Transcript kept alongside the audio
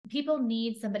people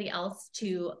need somebody else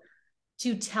to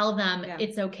tell them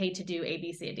it's okay to do A,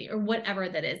 B, C, and D, or whatever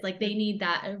that is. Like they need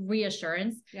that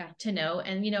reassurance to know.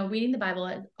 And, reading the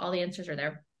Bible, all the answers are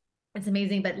there. It's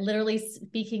amazing, but literally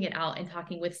speaking it out and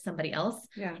talking with somebody else,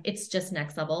 it's just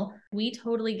next level. We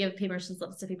totally give permission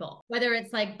slips to people, whether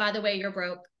it's like, by the way, you're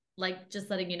broke, like just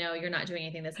letting you know you're not doing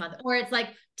anything this month, or it's like,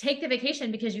 take the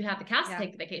vacation because you have the cash to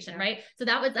take the vacation, right? So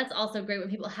that's also great when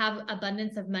people have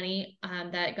abundance of money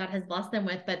that God has blessed them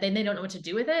with, but then they don't know what to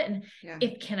do with it. And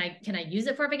if can I use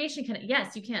it for a vacation?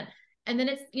 Yes, you can. And then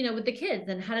it's, with the kids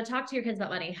and how to talk to your kids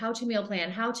about money, how to meal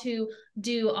plan, how to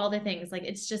do all the things. Like,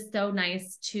 it's just so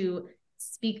nice to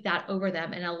speak that over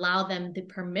them and allow them the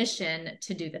permission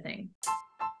to do the thing.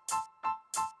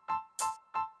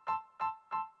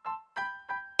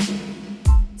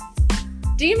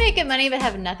 Do you make good money but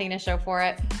have nothing to show for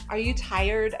it? Are you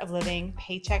tired of living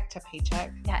paycheck to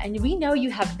paycheck? Yeah, and we know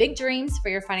you have big dreams for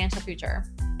your financial future.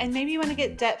 And maybe you want to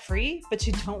get debt-free, but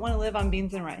you don't want to live on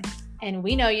beans and rice. And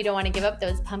we know you don't want to give up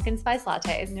those pumpkin spice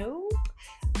lattes. Nope.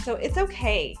 So it's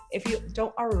okay if you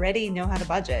don't already know how to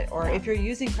budget, or if you're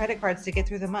using credit cards to get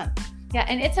through the month. Yeah,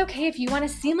 and it's okay if you want to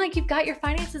seem like you've got your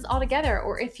finances all together,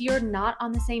 or if you're not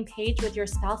on the same page with your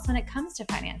spouse when it comes to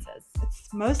finances.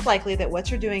 It's most likely that what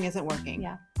you're doing isn't working.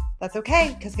 Yeah. That's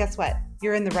okay, because guess what?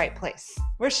 You're in the right place.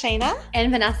 We're Shayna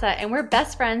and Vanessa, and we're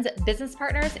best friends, business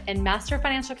partners, and master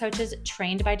financial coaches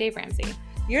trained by Dave Ramsey.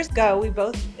 Years ago, we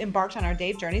both embarked on our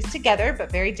Dave journeys together,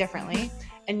 but very differently.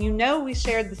 And we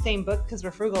shared the same book because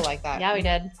we're frugal like that. Yeah, we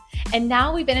did. And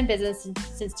now we've been in business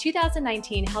since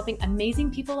 2019, helping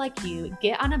amazing people like you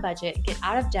get on a budget, get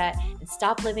out of debt, and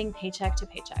stop living paycheck to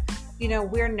paycheck.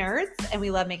 We're nerds and we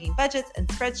love making budgets and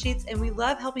spreadsheets, and we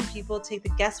love helping people take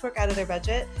the guesswork out of their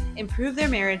budget, improve their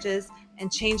marriages,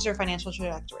 and change their financial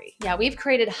trajectory. Yeah, we've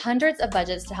created hundreds of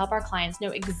budgets to help our clients know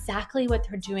exactly what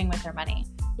they're doing with their money.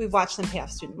 We've watched them pay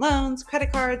off student loans,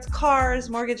 credit cards,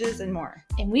 cars, mortgages, and more.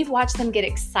 And we've watched them get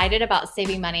excited about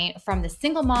saving money, from the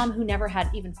single mom who never had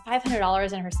even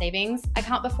 $500 in her savings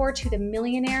account before to the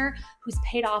millionaire who's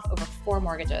paid off over 4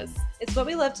 mortgages. It's what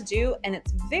we love to do, and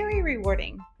it's very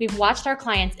rewarding. We've watched our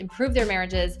clients improve their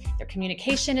marriages, their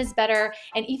communication is better,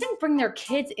 and even bring their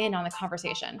kids in on the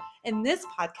conversation. In this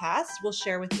podcast, we'll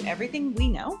share with you everything we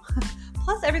know,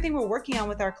 plus everything we're working on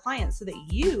with our clients, so that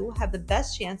you have the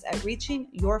best chance at reaching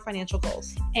your financial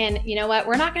goals. And you know what?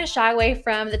 We're not going to shy away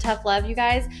from the tough love, you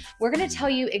guys. We're going to tell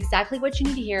you exactly what you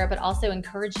need to hear, but also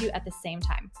encourage you at the same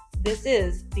time. This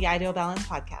is the Ideal Balance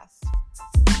Podcast.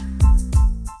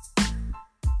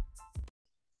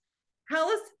 Tell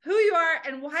us who you are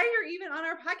and why you're even on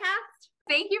our podcast.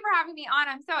 Thank you for having me on.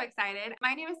 I'm so excited.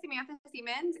 My name is Samantha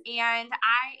Siemens, and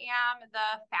I am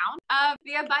the founder of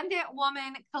the Abundant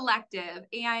Woman Collective.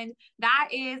 And that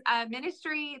is a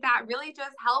ministry that really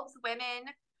just helps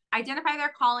women identify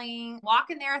their calling, walk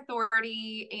in their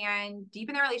authority, and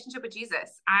deepen their relationship with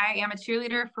Jesus. I am a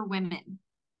cheerleader for women.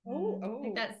 I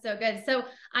think that's so good. So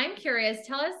I'm curious,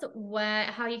 tell us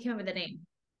how you came up with the name.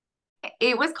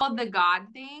 It was called the God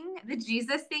thing, the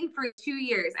Jesus thing, for 2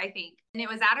 years, I think. And it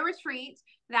was at a retreat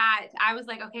that I was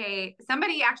like, okay,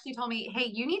 somebody actually told me, hey,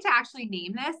 you need to actually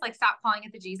name this. Like, stop calling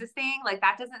it the Jesus thing. Like,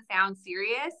 that doesn't sound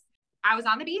serious. I was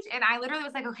on the beach and I literally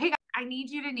was like, okay, guys, I need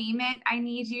you to name it. I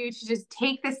need you to just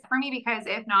take this for me, because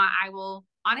if not,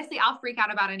 I'll freak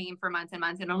out about a name for months and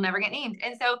months and it'll never get named.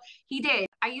 And so he did.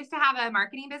 I used to have a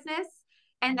marketing business,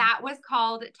 and that was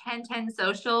called 1010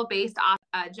 Social, based off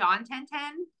John 10:10.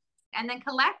 And then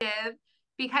Collective,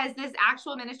 because this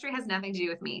actual ministry has nothing to do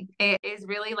with me. It is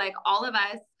really like all of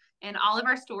us and all of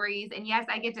our stories. And yes,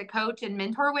 I get to coach and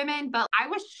mentor women, but I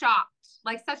was shocked,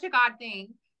 like such a God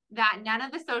thing, that none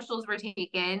of the socials were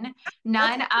taken,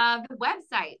 none of the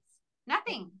websites,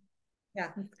 nothing.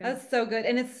 Yeah, that's so good.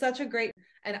 And it's such a great,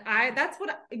 and that's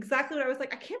exactly what I was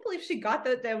like. I can't believe she got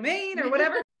the domain or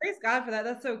whatever. Praise God for that.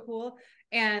 That's so cool.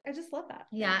 And I just love that.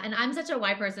 Yeah. And I'm such a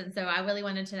why person. So I really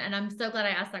wanted to, and I'm so glad I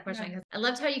asked that question, because I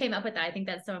loved how you came up with that. I think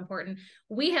that's so important.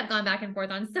 We have gone back and forth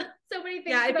on so many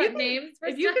things about names.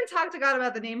 If you can talk to God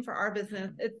about the name for our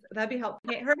business, that'd be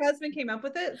helpful. Her husband came up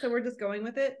with it, so we're just going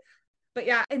with it. But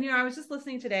yeah, and I was just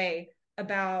listening today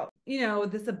about,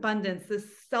 this abundance, this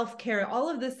self-care, all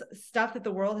of this stuff that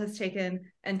the world has taken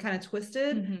and kind of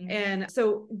twisted. Mm-hmm. And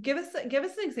so give us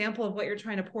an example of what you're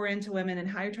trying to pour into women and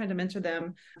how you're trying to mentor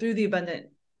them through the Abundant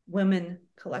Women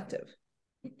Collective.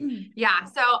 Yeah.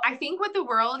 So I think what the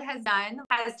world has done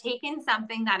has taken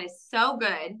something that is so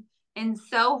good and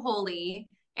so holy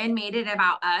and made it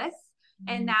about us. Mm-hmm.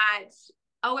 And that,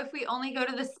 if we only go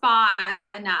to the spa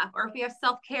enough, or if we have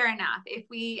self-care enough, if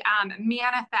we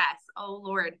manifest, oh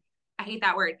Lord, I hate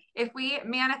that word. If we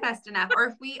manifest enough, or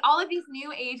if we, all of these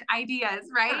new age ideas,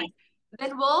 right,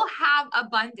 then we'll have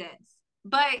abundance.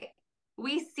 But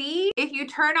we see, if you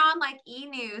turn on like E!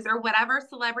 News or whatever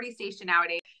celebrity station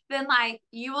nowadays, then like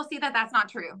you will see that that's not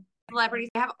true. Celebrities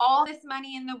have all this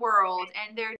money in the world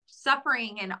and they're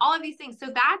suffering and all of these things. So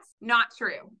that's not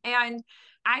true. And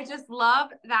I just love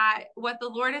that what the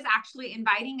Lord is actually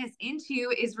inviting us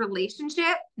into is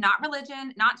relationship, not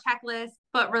religion, not checklist,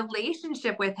 but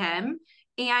relationship with him.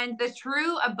 And the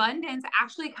true abundance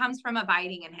actually comes from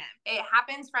abiding in him. It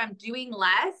happens from doing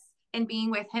less and being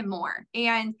with him more.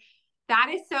 And that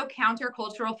is so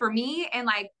countercultural for me. And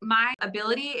like my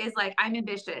ability is like, I'm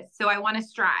ambitious. So I want to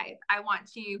strive. I want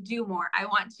to do more. I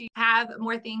want to have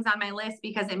more things on my list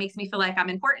because it makes me feel like I'm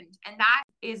important. And that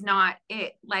is not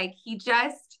it. Like he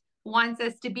just wants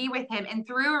us to be with him. And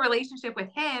through a relationship with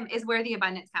him is where the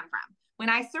abundance comes from. When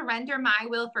I surrender my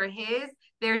will for his,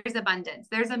 there's abundance.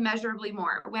 There's immeasurably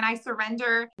more. When I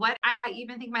surrender what I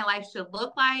even think my life should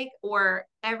look like or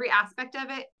every aspect of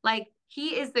it, like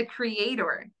he is the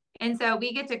creator. And so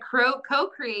we get to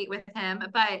co-create with him,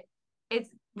 but it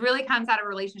really comes out of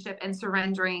relationship and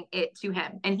surrendering it to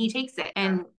him. And he takes it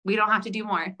and we don't have to do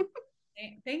more.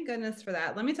 Thank goodness for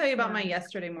that. Let me tell you about my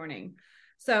yesterday morning.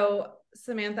 So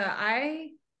Samantha, I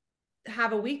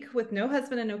have a week with no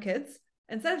husband and no kids.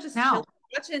 Instead of just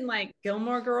watching like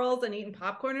Gilmore Girls and eating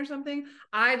popcorn or something,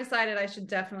 I decided I should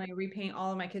definitely repaint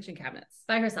all of my kitchen cabinets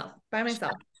by myself.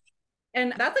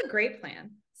 And that's a great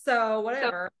plan. So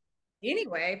whatever.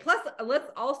 Anyway, plus let's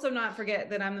also not forget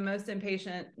that I'm the most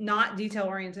impatient, not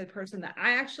detail-oriented person that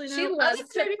I actually know. She loves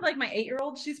maybe like my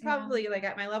 8-year-old. She's probably like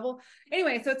at my level.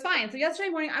 Anyway, so it's fine. So yesterday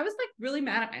morning, I was like really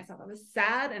mad at myself. I was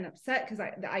sad and upset because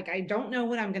I don't know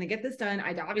when I'm going to get this done.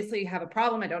 I obviously have a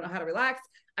problem. I don't know how to relax.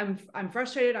 I'm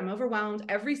frustrated. I'm overwhelmed.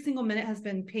 Every single minute has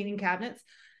been painting cabinets.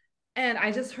 And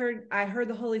I heard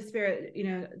the Holy Spirit,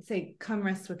 say, come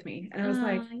rest with me. And I was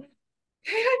like,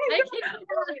 I can't.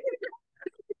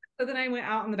 So then I went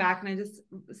out in the back and I just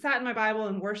sat in my Bible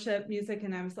and worship music.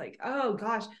 And I was like, oh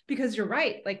gosh, because you're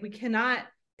right. Like we cannot,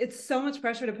 it's so much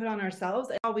pressure to put on ourselves.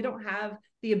 And we don't have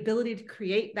the ability to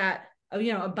create that,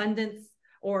 abundance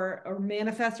or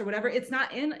manifest or whatever. It's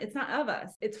not of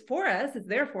us. It's for us. It's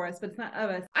there for us, but it's not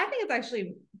of us. I think it's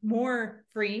actually more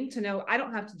freeing to know I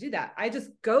don't have to do that. I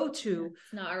just go to,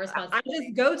 it's not our responsibility. I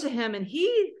just go to him and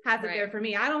he has it there for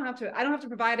me. I don't have to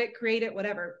provide it, create it,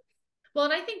 whatever. Well,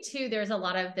 and I think too, there's a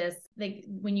lot of this, like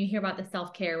when you hear about the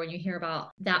self-care, when you hear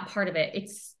about that part of it,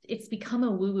 it's become a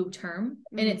woo-woo term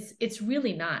and it's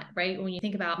really not, right? When you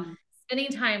think about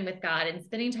spending time with God and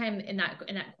spending time in that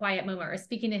quiet moment or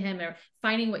speaking to him or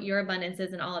finding what your abundance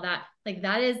is and all of that, like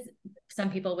that is,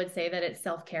 some people would say that it's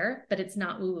self-care, but it's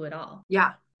not woo-woo at all.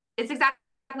 Yeah, it's exactly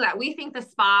that. We think the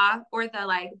spa or the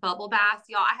like bubble baths,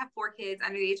 y'all, I have 4 kids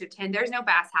under the age of 10. There's no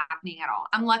baths happening at all.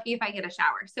 I'm lucky if I get a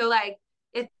shower. So like,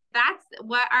 that's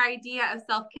what our idea of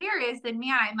self-care is, then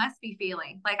man, I must be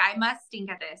feeling like I must stink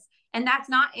at this. And that's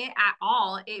not it at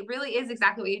all. It really is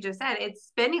exactly what you just said. It's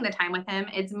spending the time with him.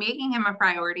 It's making him a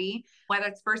priority, whether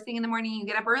it's first thing in the morning, you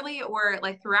get up early or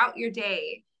like throughout your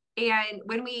day. And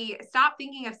when we stop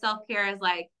thinking of self-care as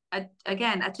like, a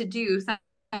to-do,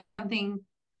 something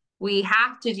we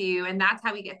have to do, and that's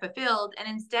how we get fulfilled. And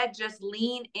instead just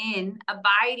lean in,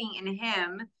 abiding in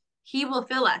him, he will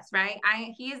fill us, right?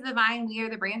 He is the vine, we are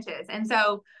the branches. And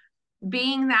so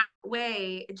being that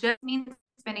way just means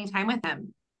spending time with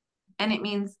him. And it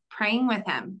means praying with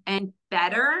him, and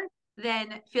better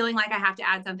than feeling like I have to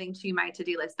add something to my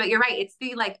to-do list. But you're right. It's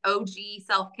the like OG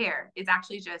self-care. It's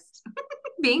actually just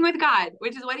being with God,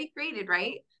 which is what he created,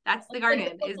 right? That's the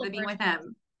garden, is the being with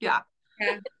him. Yeah.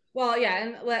 Well,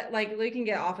 yeah. And we can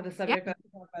get off of the subject, but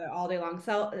talk about it all day long.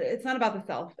 So it's not about the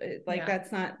self.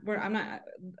 That's not where I'm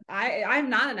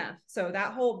not enough. So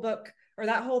that whole book or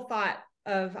that whole thought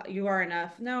of you are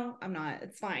enough. No, I'm not.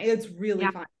 It's fine. It's really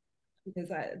fine. Because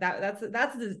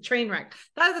that's the train wreck.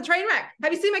 That is a train wreck.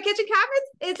 Have you seen my kitchen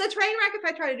cabinets? It's a train wreck if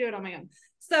I try to do it on my own.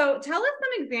 So tell us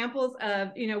some examples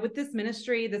of, with this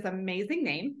ministry, this amazing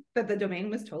name, that the domain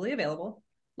was totally available.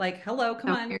 Like, hello,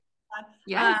 come on.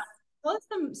 Yes. Tell us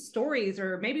some stories,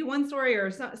 or maybe one story,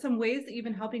 or some ways that you've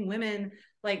been helping women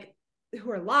like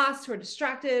who are lost, who are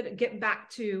distracted, get back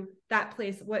to that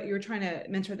place, what you're trying to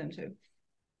mentor them to.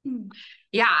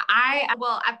 Yeah,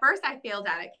 at first I failed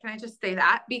at it. Can I just say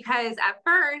that? Because at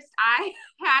first I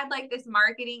had like this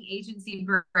marketing agency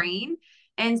brain.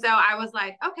 And so I was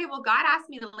like, okay, well, God asked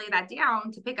me to lay that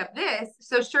down to pick up this.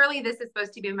 So surely this is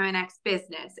supposed to be my next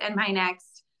business and my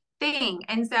next thing.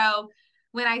 And so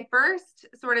when I first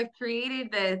sort of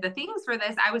created the things for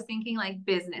this, I was thinking like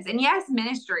business, and yes,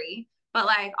 ministry, but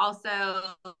like also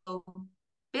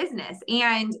business.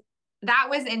 And that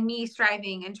was in me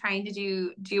striving and trying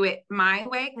to do it my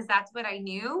way, because that's what I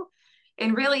knew.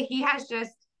 And really, he has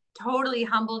just totally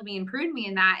humbled me and pruned me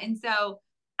in that. And so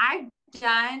I've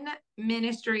done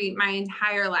ministry my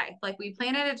entire life. Like, we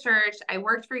planted a church, I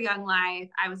worked for Young Life,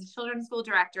 I was a children's school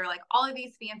director, like all of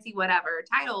these fancy whatever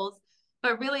titles.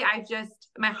 But really,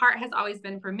 my heart has always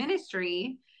been for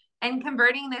ministry. And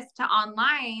converting this to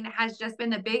online has just been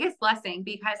the biggest blessing,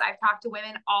 because I've talked to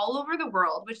women all over the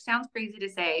world, which sounds crazy to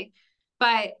say,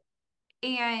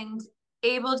 and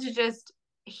able to just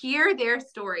hear their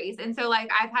stories. And so like,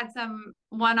 I've had some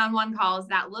one-on-one calls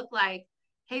that look like,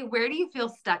 hey, where do you feel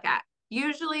stuck at?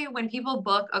 Usually when people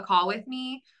book a call with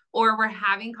me or we're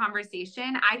having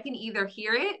conversation, I can either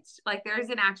hear it, like there's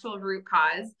an actual root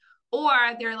cause, or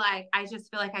they're like, I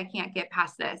just feel like I can't get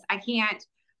past this. I can't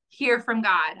hear from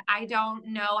God. I don't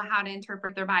know how to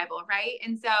interpret their Bible, right?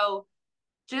 And so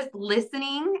just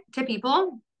listening to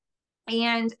people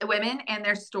and women and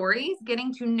their stories,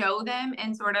 getting to know them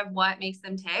and sort of what makes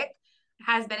them tick,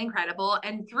 has been incredible.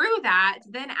 And through that,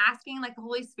 then asking, like, the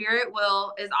Holy Spirit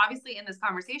is obviously in this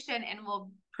conversation and will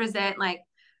present, like,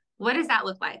 what does that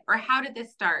look like? Or how did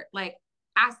this start? Like,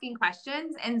 asking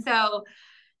questions. And so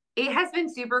it has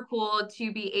been super cool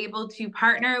to be able to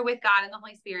partner with God and the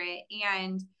Holy Spirit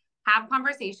and have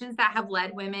conversations that have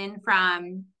led women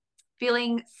from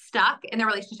feeling stuck in their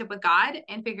relationship with God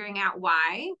and figuring out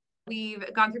why. We've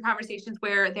gone through conversations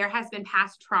where there has been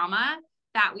past trauma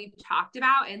that we've talked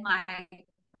about and like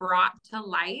brought to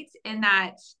light, in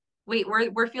that, wait,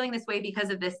 we're feeling this way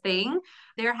because of this thing.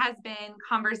 There has been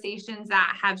conversations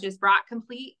that have just brought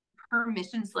complete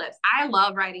permission slips. I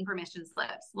love writing permission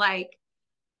slips. Like,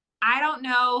 I don't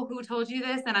know who told you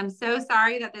this, and I'm so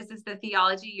sorry that this is the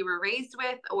theology you were raised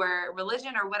with or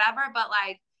religion or whatever, but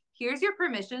like, here's your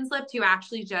permission slip to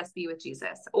actually just be with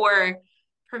Jesus, or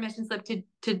permission slip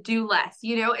to do less,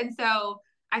 you know? And so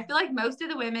I feel like most of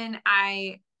the women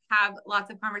I have lots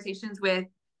of conversations with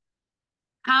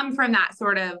come from that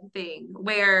sort of thing,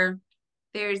 where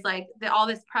there's like all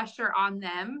this pressure on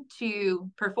them to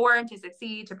perform, to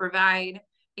succeed, to provide.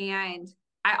 And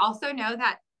I also know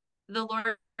that the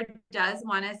Lord does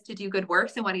want us to do good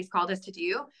works and what he's called us to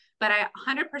do. But I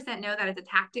 100% know that it's a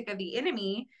tactic of the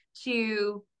enemy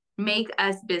to make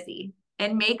us busy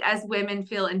and make us women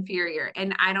feel inferior.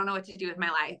 And I don't know what to do with my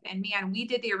life. And man, we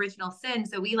did the original sin,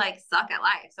 so we like suck at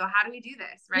life. So how do we do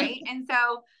this? Right. And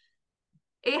so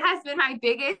it has been my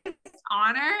biggest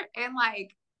honor, and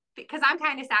like, because I'm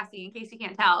kind of sassy, in case you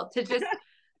can't tell, to just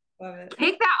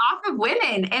take that off of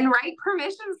women and write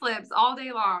permission slips all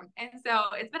day long. And so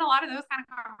it's been a lot of those kind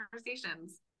of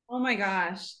conversations. Oh my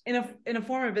gosh. In a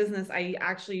former business, I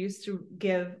actually used to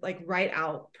write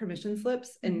out permission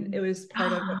slips, and it was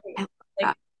part of like,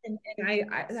 and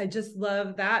I just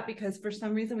love that, because for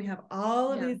some reason we have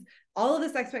all of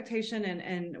this expectation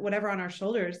and whatever on our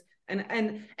shoulders.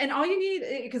 And all you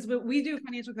need, because we do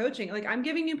financial coaching, like, I'm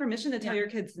giving you permission to tell your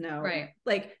kids no, right?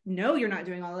 Like, no, you're not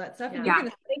doing all of that stuff. And you're going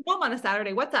to stay home on a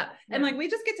Saturday. What's up? And like, we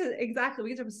just get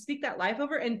to speak that life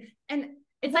over, and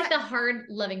it's like the hard,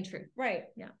 loving truth. Right.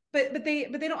 Yeah. But they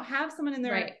don't have someone in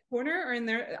their corner,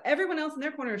 or everyone else in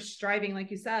their corner is striving.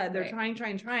 Like you said, they're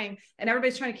trying. And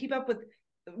everybody's trying to keep up with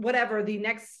whatever the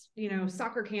next,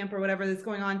 soccer camp or whatever that's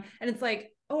going on. And it's like,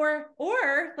 or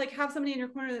like, have somebody in your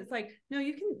corner that's like, no,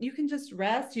 you can just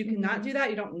rest. You cannot do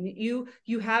that.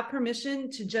 You have permission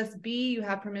to just be. You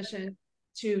have permission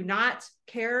to not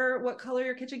care what color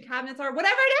your kitchen cabinets are,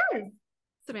 whatever it is.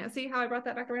 Samantha, see how I brought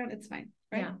that back around? It's fine.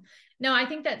 Right? Yeah. No, I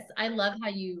think I love how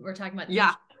you were talking about this.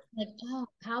 Yeah. Like, oh,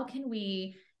 how can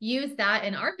we use that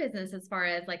in our business, as far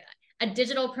as like a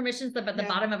digital permission slip at the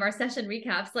bottom of our session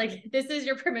recaps? Like, this is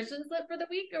your permission slip for the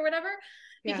week or whatever.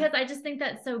 Because I just think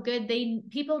that's so good.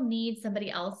 People need somebody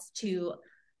else to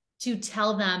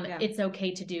tell them it's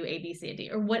okay to do A, B, C, and D,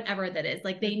 or whatever that is.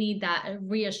 Like, they need that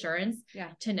reassurance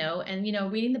to know. And,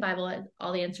 reading the Bible,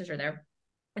 all the answers are there.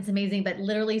 It's amazing, but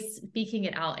literally speaking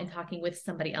it out and talking with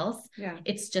somebody else,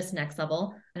 it's just next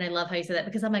level. And I love how you said that,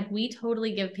 because I'm like, we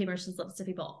totally give permission slips to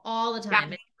people all the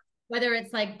time. Whether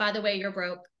it's like, by the way, you're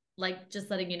broke, like, just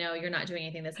letting you know you're not doing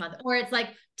anything this month, or it's like,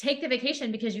 take the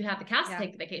vacation because you have the cash to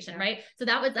take the vacation, right? So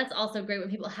that's also great when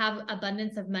people have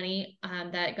abundance of money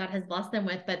that God has blessed them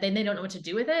with, but then they don't know what to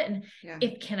do with it.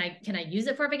 And can I use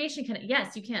it for a vacation?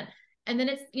 Yes, you can. And then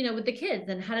it's, with the kids,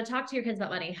 and how to talk to your kids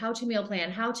about money, how to meal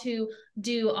plan, how to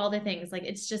do all the things. Like,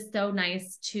 it's just so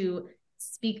nice to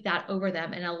speak that over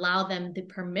them and allow them the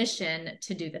permission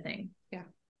to do the thing.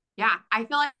 Yeah. I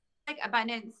feel like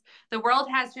abundance, the world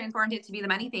has transformed it to be the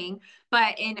money thing.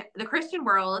 But in the Christian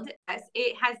world,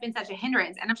 it has been such a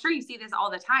hindrance. And I'm sure you see this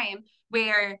all the time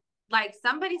where like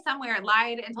somebody somewhere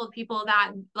lied and told people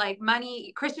that like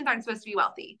Christians aren't supposed to be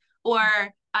wealthy, or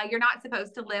you're not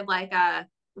supposed to live like a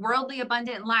worldly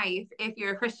abundant life if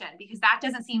you're a Christian, because that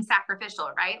doesn't seem sacrificial,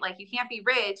 right? Like you can't be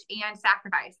rich and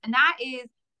sacrifice. And that is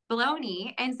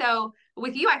baloney. And so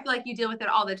with you, I feel like you deal with it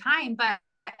all the time, but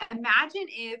imagine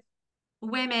if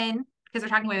women, because we're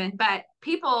talking women, but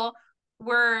people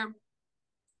were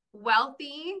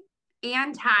wealthy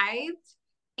and tithed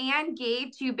and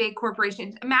gave to big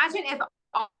corporations. Imagine if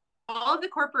all of the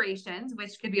corporations,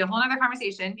 which could be a whole other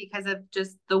conversation because of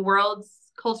just the world's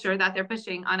culture that they're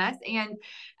pushing on us. And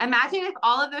imagine if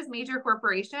all of those major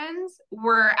corporations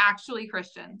were actually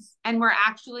Christians and were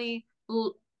actually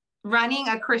running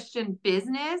a Christian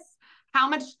business, how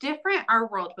much different our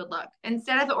world would look.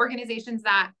 Instead of the organizations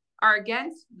that are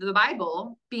against the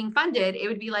Bible being funded, it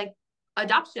would be like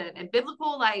adoption and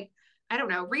biblical, like, I don't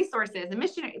know, resources and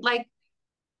missionary. Like,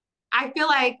 I feel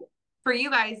like for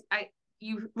you guys,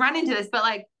 you run into this, but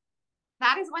like,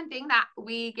 that is one thing that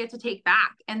we get to take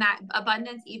back, and that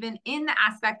abundance, even in the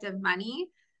aspect of money,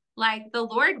 like the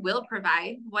Lord will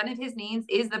provide. One of his names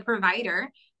is the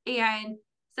provider. And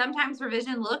sometimes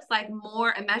provision looks like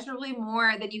more, immeasurably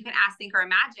more than you can ask, think, or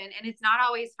imagine. And it's not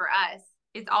always for us.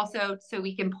 It's also so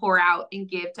we can pour out and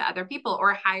give to other people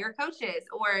or hire coaches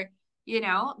or, you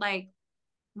know, like,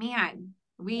 man,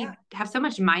 we have so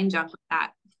much mind junk with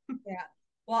that. Yeah.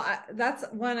 Well, that's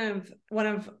one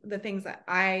of the things that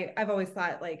I've always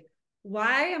thought, like,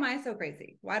 why am I so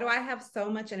crazy? Why do I have so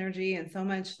much energy and so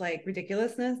much like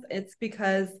ridiculousness? It's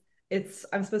because it's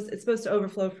supposed to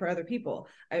overflow for other people.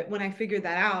 When I figured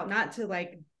that out, not to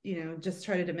like, you know, just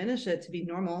try to diminish it to be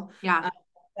normal. Yeah.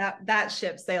 That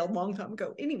ship sailed a long time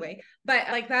ago anyway, but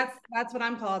like, that's what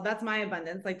I'm called. That's my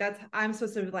abundance. Like I'm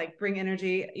supposed to like bring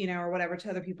energy, you know, or whatever to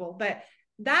other people. But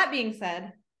that being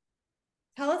said,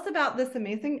 tell us about this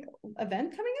amazing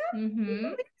event coming up.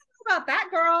 Mm-hmm. About that,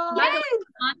 girl. By the way,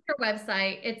 on your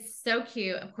website, it's so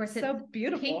cute. Of course, it's so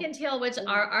beautiful. Pink and teal, which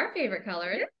are our favorite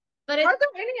colors. Yeah. But are there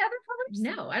any other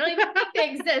colors? No, I don't even think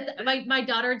they exist. My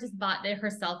daughter just bought it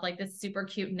herself, like this super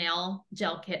cute nail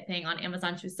gel kit thing on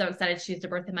Amazon. She was so excited. She used her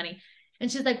birthday money.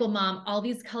 And she's like, well, Mom, all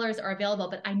these colors are available,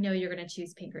 but I know you're going to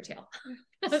choose pink or teal.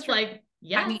 I was like,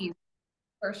 yeah, I mean,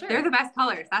 for sure. They're the best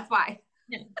colors. That's why.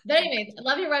 Yeah. But anyways, I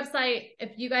love your website.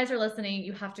 If you guys are listening,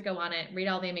 you have to go on it, read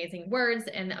all the amazing words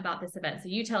and about this event. So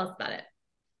you tell us about it.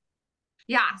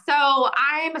 Yeah. So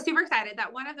I'm super excited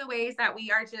that one of the ways that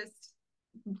we are just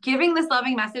giving this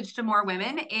loving message to more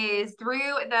women is through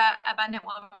the Abundant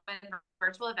Woman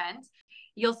virtual event.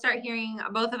 You'll start hearing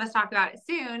both of us talk about it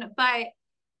soon, but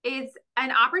it's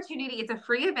an opportunity. It's a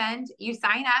free event. You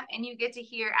sign up and you get to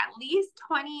hear at least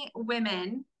 20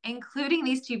 women, including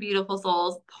these two beautiful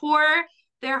souls, pour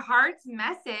their heart's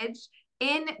message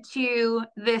into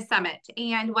this summit.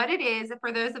 And what it is,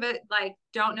 for those of it like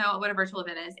don't know what a virtual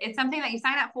event is, it's something that you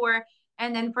sign up for,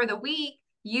 and then for the week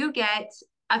you get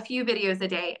a few videos a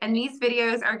day. And these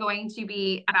videos are going to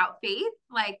be about faith,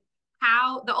 like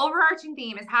how the overarching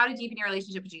theme is how to deepen your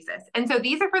relationship with Jesus. And so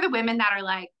these are for the women that are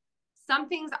like,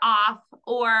 something's off,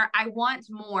 or I want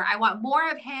more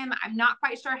of him. I'm not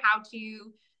quite sure how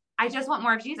to, I just want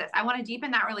more of Jesus. I want to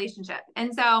deepen that relationship.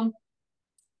 And so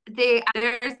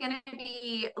there's going to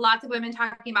be lots of women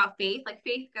talking about faith, like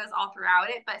faith goes all throughout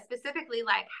it, but specifically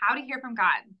like how to hear from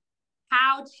God,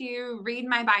 how to read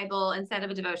my Bible instead of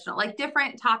a devotional, like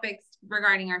different topics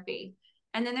regarding our faith.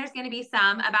 And then there's going to be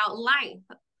some about life,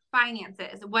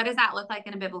 finances. What does that look like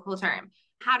in a biblical term?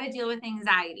 How to deal with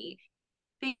anxiety,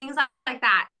 things like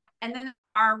that. And then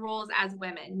our roles as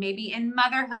women, maybe in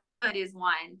motherhood is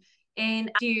one,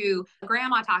 into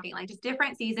grandma talking, like just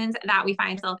different seasons that we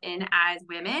find ourselves in as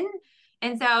women.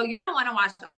 And so you don't want to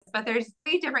watch those, but there's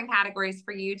 3 different categories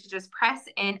for you to just press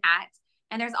in at.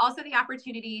 And there's also the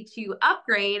opportunity to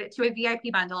upgrade to a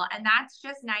VIP bundle. And that's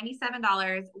just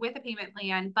 $97 with a payment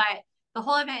plan, but the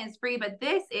whole event is free. But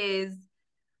this is,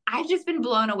 I've just been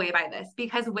blown away by this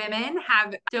because women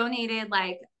have donated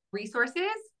like resources,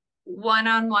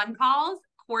 one-on-one calls,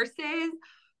 courses.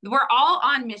 We're all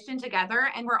on mission together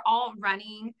and we're all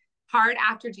running hard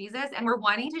after Jesus, and we're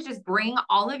wanting to just bring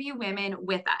all of you women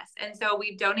with us. And so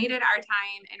we've donated our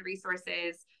time and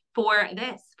resources for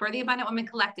this, for the Abundant Women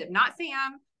Collective, not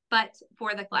Sam, but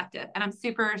for the collective. And I'm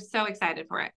so excited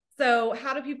for it. So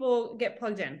how do people get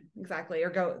plugged in exactly,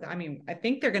 or go? I mean, I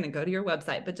think they're going to go to your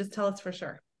website, but just tell us for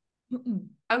sure.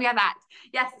 Oh yeah, that.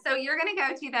 Yes. So you're going to go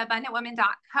to the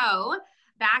abundantwoman.co /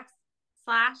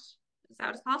 is that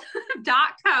what it's called?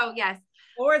 .co. Yes.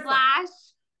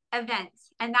 / event.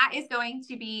 And that is going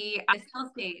to be a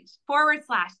sales stage /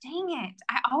 dang it.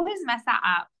 I always mess that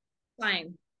up.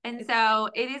 Fine. And so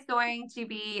it is going to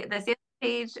be the sales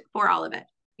stage for all of it.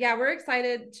 Yeah, we're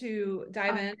excited to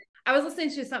dive in. I was listening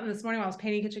to something this morning while I was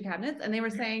painting kitchen cabinets, and they were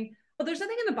saying, well, there's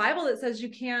nothing in the Bible that says you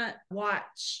can't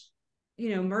watch,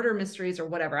 murder mysteries or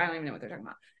whatever. I don't even know what they're talking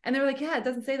about. And they were like, yeah, it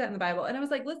doesn't say that in the Bible. And I was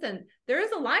like, listen, there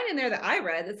is a line in there that I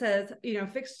read that says,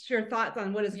 fix your thoughts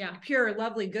on what is pure,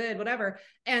 lovely, good, whatever.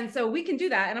 And so we can do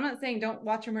that. And I'm not saying don't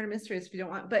watch your murder mysteries if you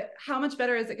don't want, but how much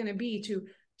better is it going to be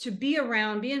to be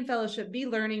around, be in fellowship, be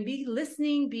learning, be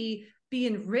listening, be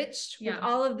enriched with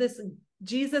all of this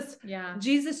Jesus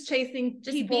chasing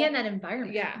just people. Be in that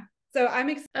environment. Yeah. So I'm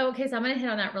excited. Okay. So I'm going to hit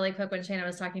on that really quick when Shana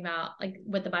was talking about like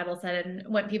what the Bible said and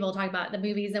what people talk about the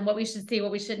movies and what we should see,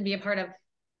 what we shouldn't be a part of.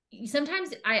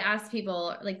 Sometimes I ask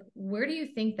people like, where do you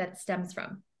think that stems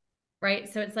from?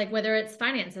 Right. So it's like, whether it's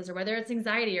finances or whether it's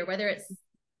anxiety or whether it's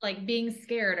like being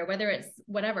scared or whether it's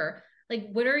whatever, like,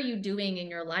 what are you doing in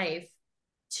your life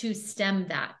to stem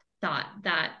that thought,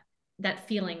 that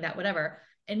feeling, that whatever?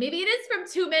 And maybe it is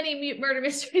from too many murder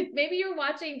mysteries. Maybe you're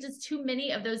watching just too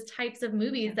many of those types of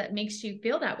movies that makes you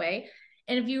feel that way.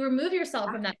 And if you remove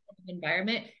yourself from that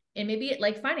environment, and maybe it,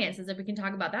 like finances, if we can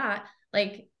talk about that,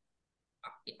 like,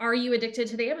 are you addicted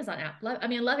to the Amazon app? I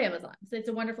love Amazon. So it's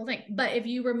a wonderful thing. But if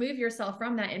you remove yourself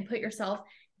from that and put yourself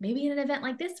maybe in an event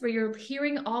like this, where you're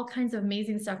hearing all kinds of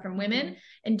amazing stuff from women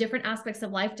in different aspects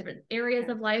of life, different areas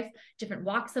of life, different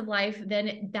walks of life,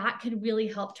 then that could really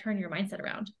help turn your mindset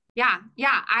around. Yeah.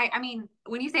 Yeah. I mean,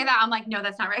 when you say that, I'm like, no,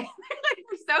 that's not right.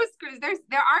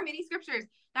 There are many scriptures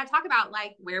that talk about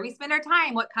like where we spend our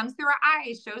time, what comes through our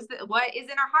eyes shows that what is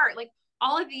in our heart, like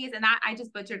all of these. And that I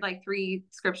just butchered like 3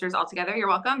 scriptures altogether. You're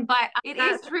welcome. But it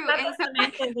is true. And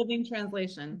so the Living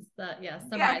Translation.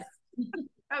 Summarize.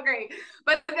 Oh, great.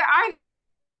 But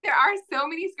there are so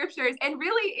many scriptures, and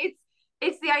really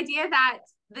it's the idea that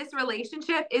this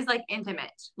relationship is like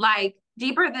intimate, like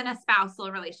deeper than a spousal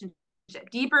relationship,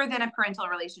 deeper than a parental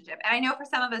relationship. And I know for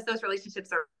some of us, those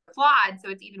relationships are flawed, so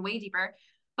it's even way deeper.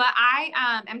 But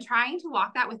I am trying to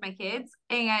walk that with my kids,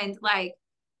 and like,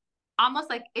 almost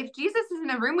like, if Jesus is in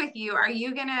the room with you, are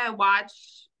you going to watch,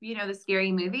 the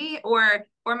scary movie? Or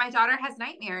my daughter has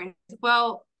nightmares.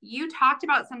 Well, you talked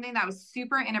about something that was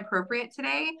super inappropriate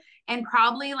today and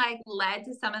probably like led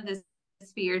to some of this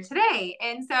fear today.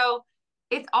 And so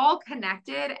it's all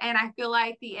connected. And I feel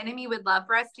like the enemy would love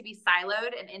for us to be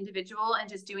siloed and individual and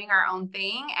just doing our own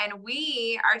thing. And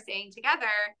we are saying together,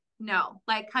 no,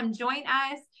 like, come join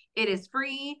us. It is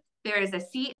free. There is a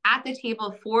seat at the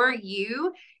table for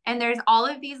you. And there's all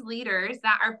of these leaders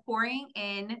that are pouring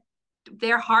in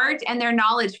their heart and their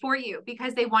knowledge for you,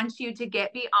 because they want you to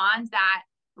get beyond that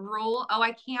rule. Oh,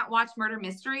 I can't watch murder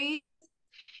mysteries.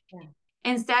 Yeah.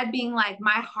 Instead, being like,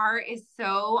 my heart is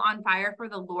so on fire for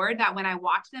the Lord that when I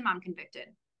watch them, I'm convicted.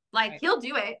 Like, He'll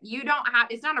do it.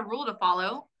 It's not a rule to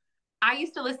follow. I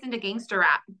used to listen to gangster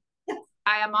rap.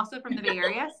 I am also from the Bay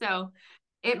Area, so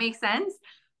it makes sense.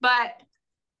 But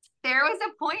there was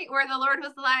a point where the Lord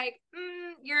was like,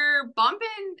 you're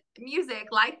bumping music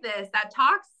like this that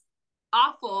talks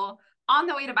awful on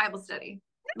the way to Bible study.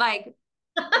 Like,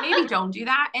 maybe don't do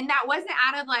that. And that wasn't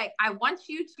out of like, I want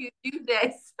you to do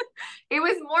this. It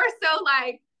was more so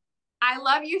like, I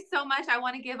love you so much, I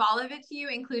want to give all of it to you,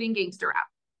 including gangster rap.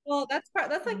 Well, that's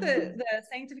like the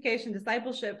sanctification,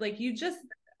 discipleship. Like, you just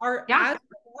are, as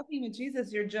you're walking with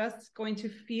Jesus, you're just going to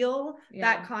feel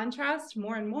that contrast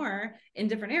more and more in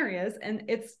different areas. And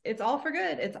it's all for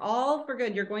good. It's all for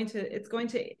good. It's going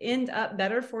to end up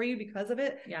better for you because of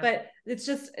it. Yeah. But it's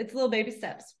little baby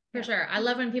steps. For sure. I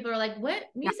love when people are like, what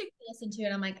music do you listen to?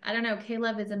 And I'm like, I don't know.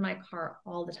 Caleb is in my car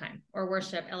all the time, or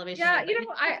worship, elevation. Yeah. I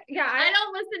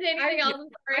don't listen to anything else.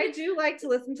 I do like to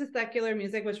listen to secular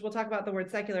music, which we'll talk about the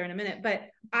word secular in a minute. But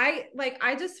I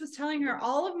just was telling her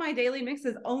all of my daily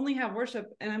mixes only have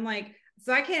worship. And I'm like,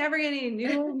 so I can't ever get any new,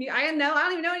 I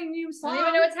don't even know any new songs. I don't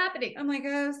even know what's happening. I'm like,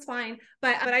 oh, it's fine.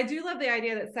 But I do love the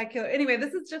idea that secular, anyway,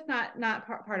 this is just not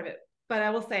part of it. But I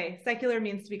will say secular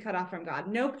means to be cut off from God.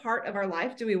 No part of our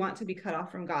life do we want to be cut off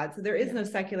from God. So there is no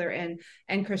secular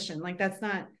and Christian. Like, that's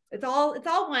not, it's all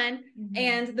one. Mm-hmm.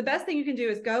 And the best thing you can do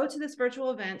is go to this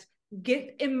virtual event,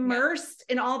 get immersed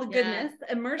in all the goodness,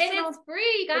 immersed and in it's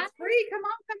free, guys. It's free. Come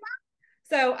on.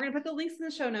 So we're going to put the links in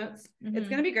the show notes. Mm-hmm. It's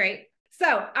going to be great.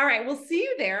 So, all right, we'll see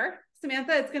you there,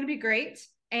 Samantha. It's going to be great.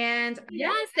 And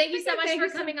yes, thank you so much for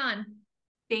coming on.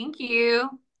 Thank you.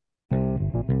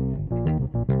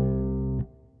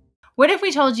 What if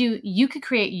we told you you could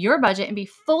create your budget and be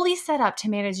fully set up to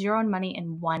manage your own money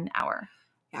in 1 hour?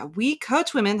 Yeah, we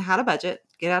coach women how to budget,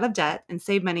 get out of debt, and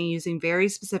save money using very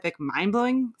specific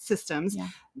mind-blowing systems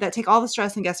that take all the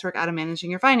stress and guesswork out of managing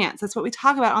your finance. That's what we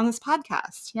talk about on this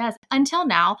podcast. Yes. Until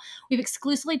now, we've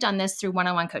exclusively done this through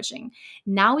one-on-one coaching.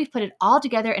 Now we've put it all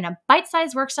together in a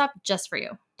bite-sized workshop just for you.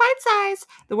 Bite size.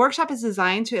 The workshop is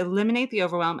designed to eliminate the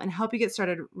overwhelm and help you get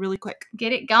started really quick.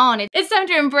 Get it going. It's time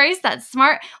to embrace that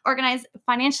smart, organized,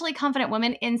 financially confident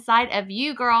woman inside of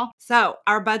you, girl. So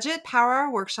our Budget Power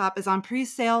Workshop is on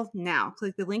pre-sale now.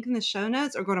 Click the link in the show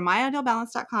notes or go to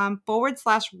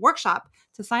myidealbalance.com/workshop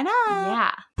to sign up.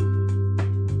 Yeah.